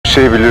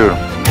Biliyorum.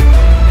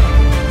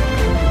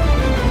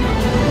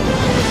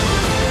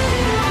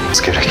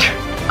 Gerek.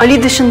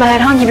 Ali dışında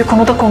herhangi bir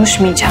konuda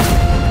konuşmayacağım.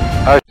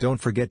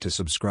 Don't forget to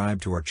subscribe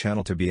to our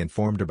channel to be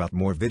informed about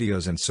more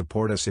videos and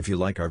support us if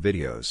you like our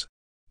videos.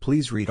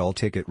 Please read all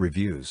ticket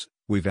reviews,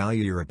 we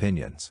value your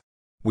opinions.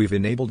 We've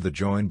enabled the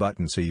join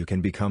button so you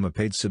can become a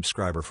paid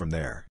subscriber from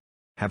there.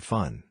 Have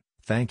fun,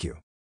 thank you.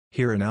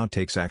 Hira now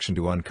takes action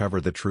to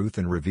uncover the truth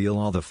and reveal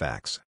all the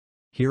facts.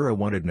 Hira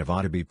wanted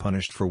Neva to be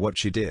punished for what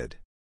she did.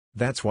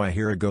 That's why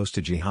Hira goes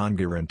to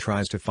Jihangir and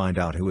tries to find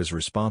out who is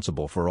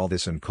responsible for all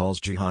this and calls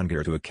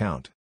Jihangir to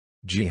account.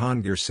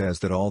 Jihangir says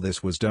that all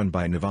this was done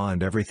by Neva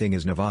and everything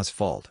is Neva's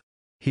fault.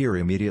 Hira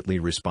immediately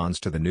responds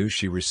to the news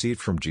she received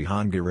from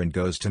Jihangir and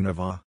goes to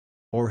Neva.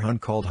 Orhun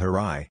called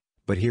Hira,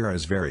 but Hira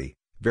is very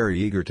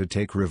eager to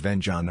take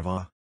revenge on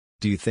Neva.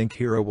 Do you think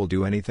Hira will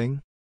do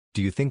anything?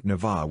 Do you think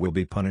Neva will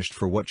be punished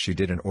for what she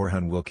did and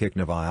Orhun will kick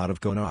Neva out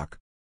of Konak?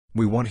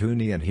 We want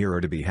Huni and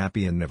Hira to be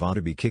happy and Neva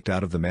to be kicked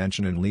out of the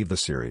mansion and leave the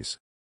series.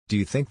 Do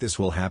you think this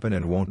will happen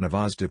and won't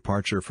Neva's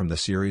departure from the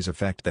series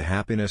affect the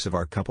happiness of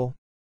our couple?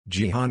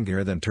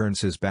 Jihangir then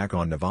turns his back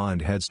on Neva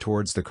and heads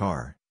towards the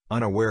car,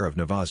 unaware of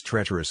Neva's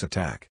treacherous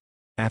attack.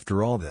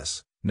 After all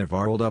this,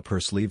 Neva rolled up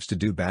her sleeves to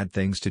do bad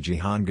things to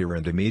Jihangir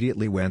and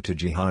immediately went to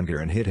Jihangir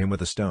and hit him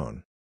with a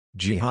stone.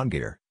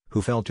 Jihangir,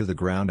 who fell to the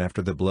ground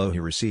after the blow he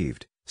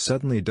received,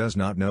 suddenly does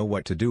not know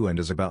what to do and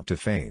is about to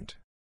faint.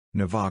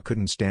 Neva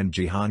couldn't stand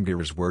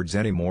Jihangir's words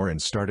anymore and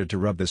started to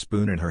rub the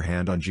spoon in her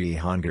hand on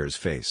Jihangir's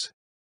face.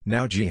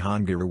 Now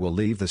Jihangir will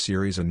leave the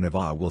series and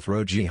Neva will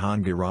throw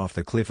Jihangir off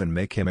the cliff and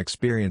make him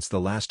experience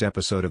the last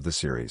episode of the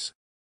series.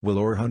 Will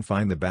Orhun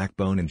find the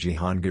backbone in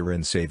Jihangir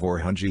and save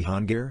Orhun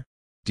Jihangir?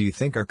 Do you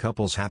think our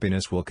couple's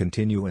happiness will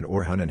continue and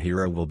Orhun and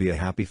Hira will be a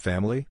happy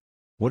family?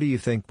 What do you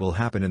think will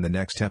happen in the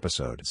next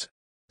episodes?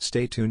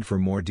 Stay tuned for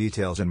more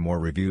details and more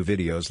review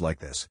videos like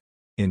this.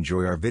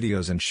 Enjoy our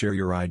videos and share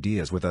your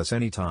ideas with us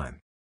anytime.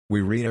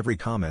 We read every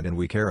comment and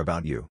we care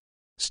about you.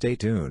 Stay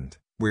tuned,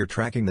 we're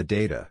tracking the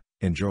data.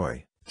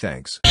 Enjoy.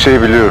 Thanks.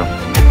 Biliyorum.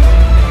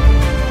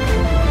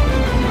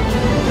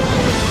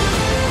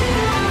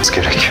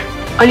 Gerek.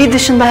 Ali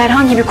dışında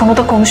herhangi bir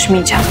konuda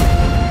konuşmayacağım.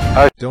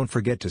 Don't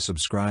forget to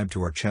subscribe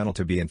to our channel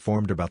to be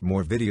informed about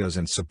more videos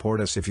and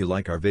support us if you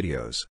like our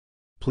videos.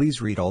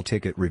 Please read all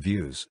ticket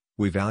reviews,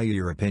 we value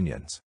your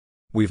opinions.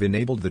 We've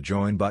enabled the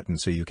join button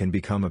so you can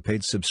become a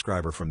paid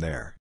subscriber from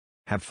there.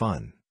 Have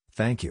fun,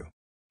 thank you.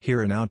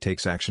 Hira now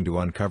takes action to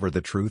uncover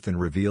the truth and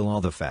reveal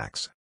all the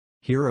facts.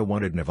 Hira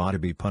wanted Neva to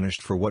be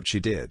punished for what she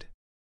did.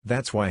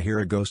 That's why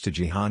Hira goes to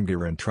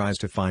Jihangir and tries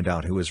to find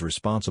out who is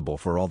responsible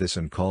for all this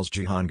and calls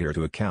Jihangir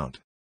to account.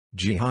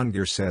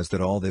 Jihangir says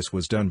that all this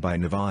was done by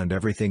Neva and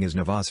everything is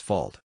Neva's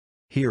fault.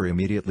 Hira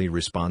immediately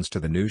responds to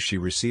the news she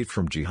received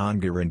from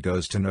Jihangir and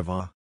goes to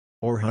Neva.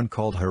 Orhun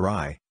called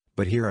Hira,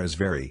 but Hira is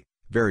very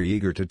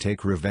eager to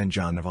take revenge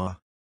on Neva.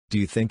 Do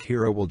you think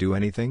Hira will do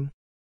anything?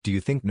 Do you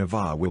think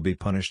Neva will be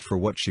punished for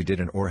what she did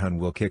and Orhun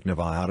will kick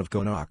Neva out of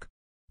Konak?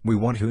 We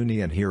want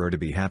Huni and Hira to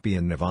be happy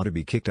and Neva to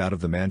be kicked out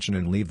of the mansion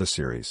and leave the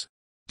series.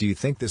 Do you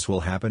think this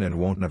will happen and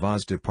won't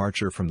Neva's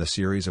departure from the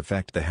series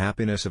affect the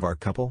happiness of our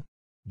couple?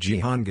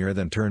 Jihangir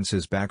then turns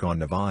his back on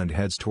Neva and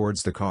heads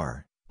towards the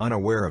car,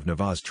 unaware of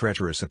Neva's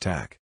treacherous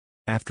attack.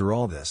 After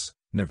all this,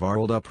 Neva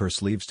rolled up her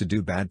sleeves to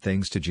do bad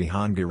things to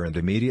Jihangir and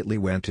immediately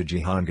went to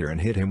Jihangir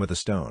and hit him with a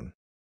stone.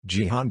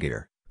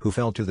 Jihangir, who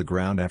fell to the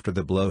ground after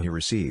the blow he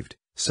received,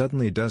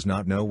 suddenly does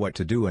not know what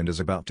to do and is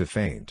about to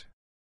faint.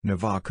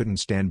 Neva couldn't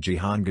stand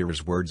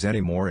Jihangir's words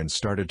anymore and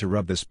started to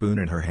rub the spoon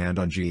in her hand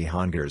on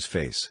Jihangir's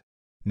face.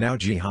 Now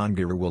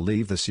Jihangir will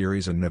leave the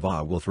series and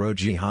Neva will throw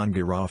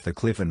Jihangir off the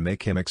cliff and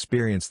make him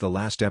experience the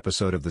last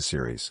episode of the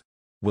series.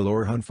 Will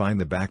Orhun find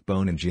the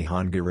backbone in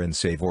Jihangir and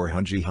save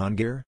Orhun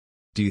Jihangir?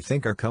 Do you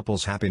think our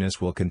couple's happiness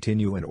will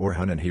continue and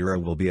Orhun and Hira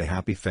will be a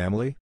happy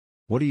family?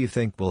 What do you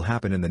think will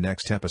happen in the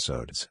next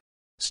episodes?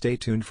 Stay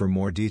tuned for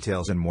more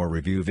details and more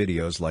review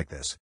videos like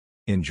this.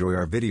 Enjoy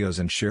our videos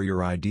and share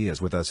your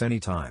ideas with us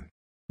anytime.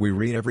 We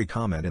read every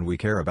comment and we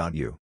care about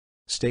you.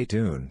 Stay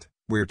tuned,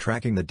 we're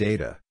tracking the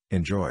data.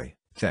 Enjoy.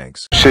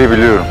 Thanks.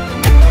 Biliyorum.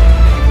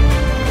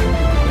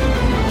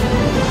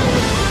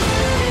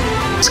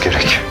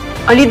 Gerek.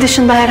 Ali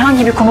dışında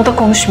herhangi bir konuda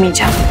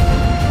konuşmayacağım.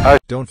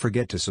 Don't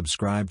forget to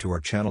subscribe to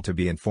our channel to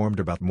be informed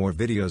about more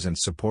videos and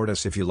support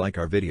us if you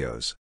like our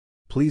videos.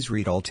 Please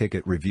read all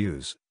ticket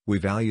reviews, we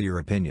value your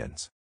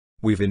opinions.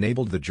 We've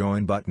enabled the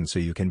join button so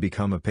you can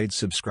become a paid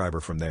subscriber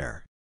from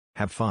there.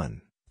 Have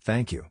fun,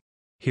 thank you.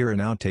 Hira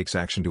now takes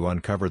action to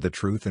uncover the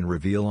truth and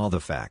reveal all the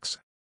facts.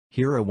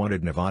 Hira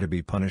wanted Neva to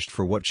be punished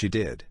for what she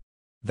did.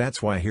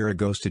 That's why Hira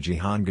goes to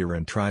Jihangir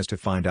and tries to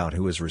find out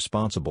who is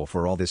responsible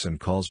for all this and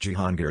calls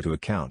Jihangir to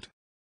account.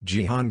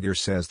 Jihangir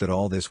says that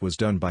all this was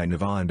done by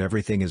Neva and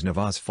everything is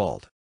Neva's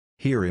fault.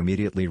 Hira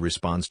immediately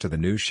responds to the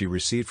news she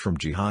received from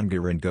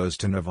Jihangir and goes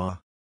to Neva.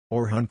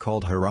 Orhun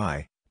called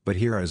Hira, but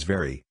Hira is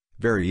very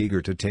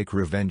eager to take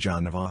revenge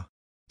on Neva.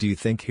 Do you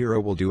think Hira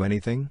will do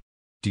anything?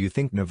 Do you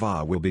think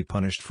Neva will be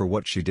punished for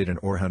what she did and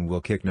Orhun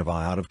will kick Neva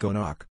out of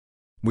Konak?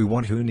 We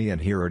want Huni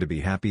and Hira to be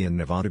happy and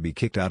Neva to be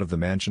kicked out of the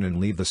mansion and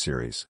leave the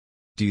series.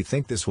 Do you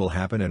think this will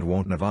happen, and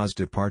won't Neva's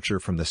departure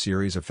from the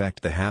series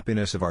affect the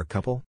happiness of our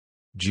couple?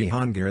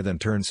 Jihangir then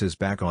turns his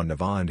back on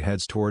Neva and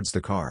heads towards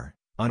the car,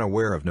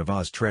 unaware of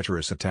Neva's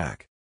treacherous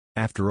attack.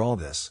 After all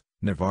this,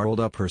 Neva rolled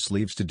up her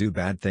sleeves to do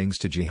bad things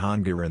to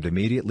Jihangir and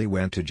immediately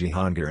went to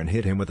Jihangir and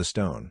hit him with a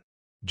stone.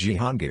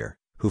 Jihangir,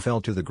 who fell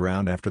to the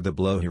ground after the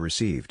blow he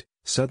received,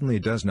 suddenly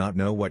does not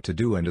know what to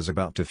do and is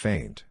about to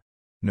faint.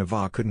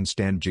 Neva couldn't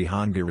stand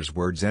Jihangir's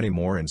words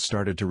anymore and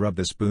started to rub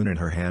the spoon in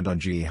her hand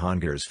on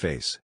Jihangir's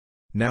face.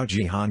 Now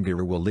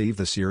Jihangir will leave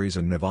the series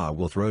and Neva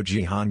will throw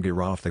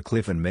Jihangir off the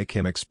cliff and make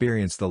him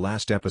experience the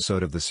last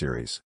episode of the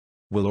series.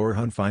 Will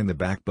Orhun find the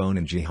backbone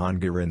in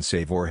Jihangir and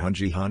save Orhun?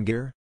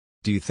 Jihangir?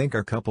 Do you think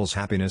our couple's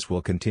happiness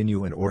will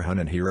continue and Orhun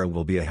and Hira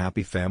will be a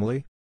happy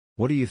family?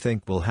 What do you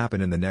think will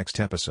happen in the next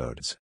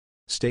episodes?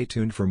 Stay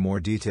tuned for more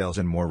details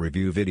and more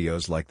review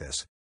videos like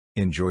this.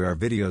 Enjoy our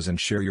videos and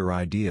share your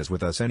ideas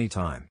with us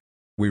anytime.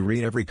 We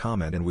read every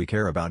comment and we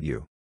care about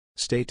you.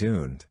 Stay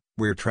tuned,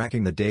 we're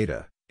tracking the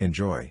data.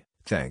 Enjoy,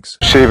 thanks.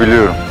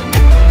 Biliyorum.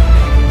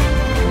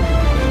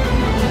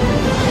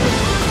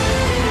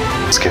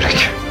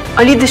 Gerek.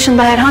 Ali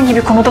dışında herhangi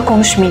bir konuda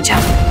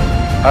konuşmayacağım.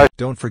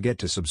 Don't forget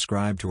to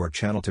subscribe to our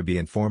channel to be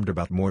informed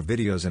about more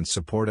videos and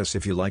support us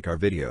if you like our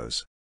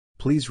videos.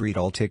 Please read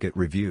all ticket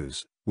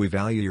reviews, we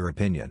value your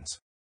opinions.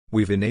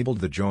 We've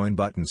enabled the join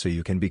button so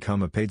you can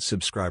become a paid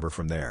subscriber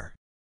from there.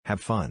 Have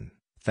fun,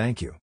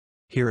 thank you.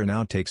 Hira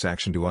now takes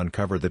action to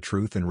uncover the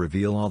truth and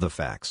reveal all the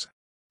facts.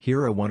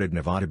 Hira wanted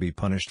Neva to be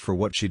punished for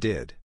what she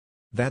did.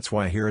 That's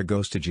why Hira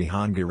goes to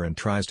Jihangir and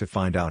tries to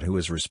find out who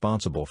is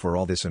responsible for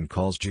all this and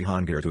calls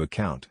Jihangir to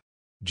account.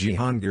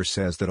 Jihangir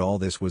says that all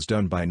this was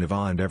done by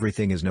Neva and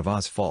everything is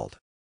Neva's fault.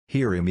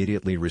 Hira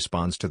immediately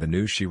responds to the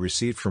news she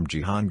received from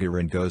Jihangir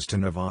and goes to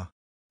Neva.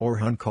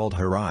 Orhun called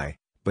Hira,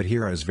 but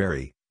Hira is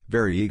very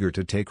eager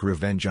to take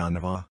revenge on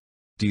Neva.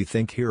 Do you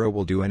think Hira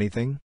will do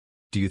anything?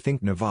 Do you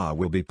think Neva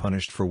will be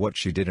punished for what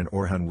she did and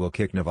Orhun will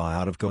kick Neva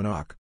out of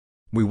Konak?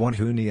 We want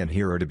Huni and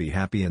Hira to be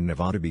happy and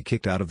Neva to be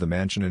kicked out of the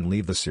mansion and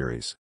leave the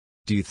series.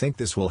 Do you think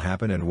this will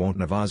happen, and won't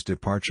Neva's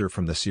departure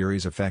from the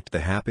series affect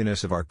the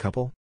happiness of our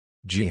couple?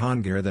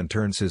 Jihangir then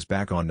turns his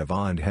back on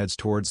Neva and heads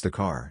towards the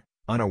car,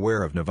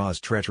 unaware of Neva's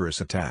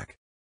treacherous attack.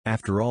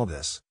 After all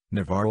this,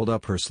 Neva rolled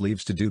up her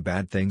sleeves to do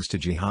bad things to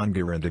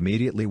Jihangir and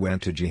immediately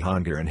went to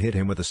Jihangir and hit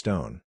him with a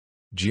stone.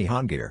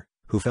 Jihangir,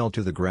 who fell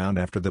to the ground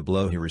after the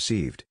blow he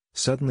received,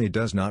 suddenly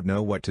does not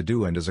know what to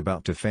do and is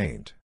about to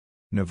faint.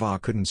 Neva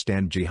couldn't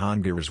stand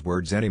Jihangir's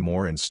words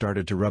anymore and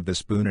started to rub the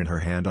spoon in her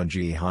hand on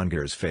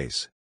Jihangir's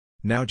face.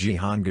 Now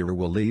Jihangir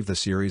will leave the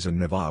series and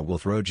Neva will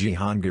throw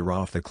Jihangir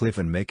off the cliff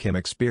and make him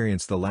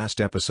experience the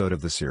last episode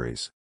of the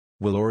series.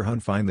 Will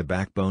Orhun find the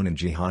backbone in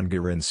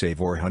Jihangir and save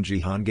Orhun?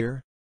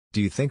 Jihangir?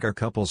 Do you think our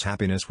couple's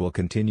happiness will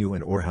continue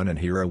and Orhun and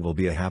Hira will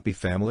be a happy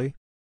family?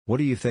 What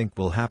do you think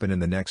will happen in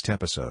the next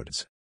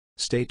episodes?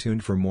 Stay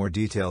tuned for more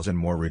details and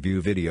more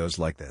review videos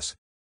like this.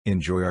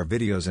 Enjoy our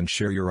videos and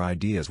share your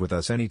ideas with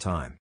us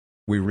anytime.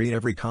 We read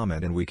every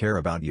comment and we care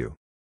about you.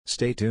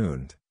 Stay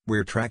tuned,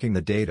 we're tracking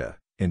the data.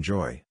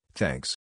 Enjoy, thanks.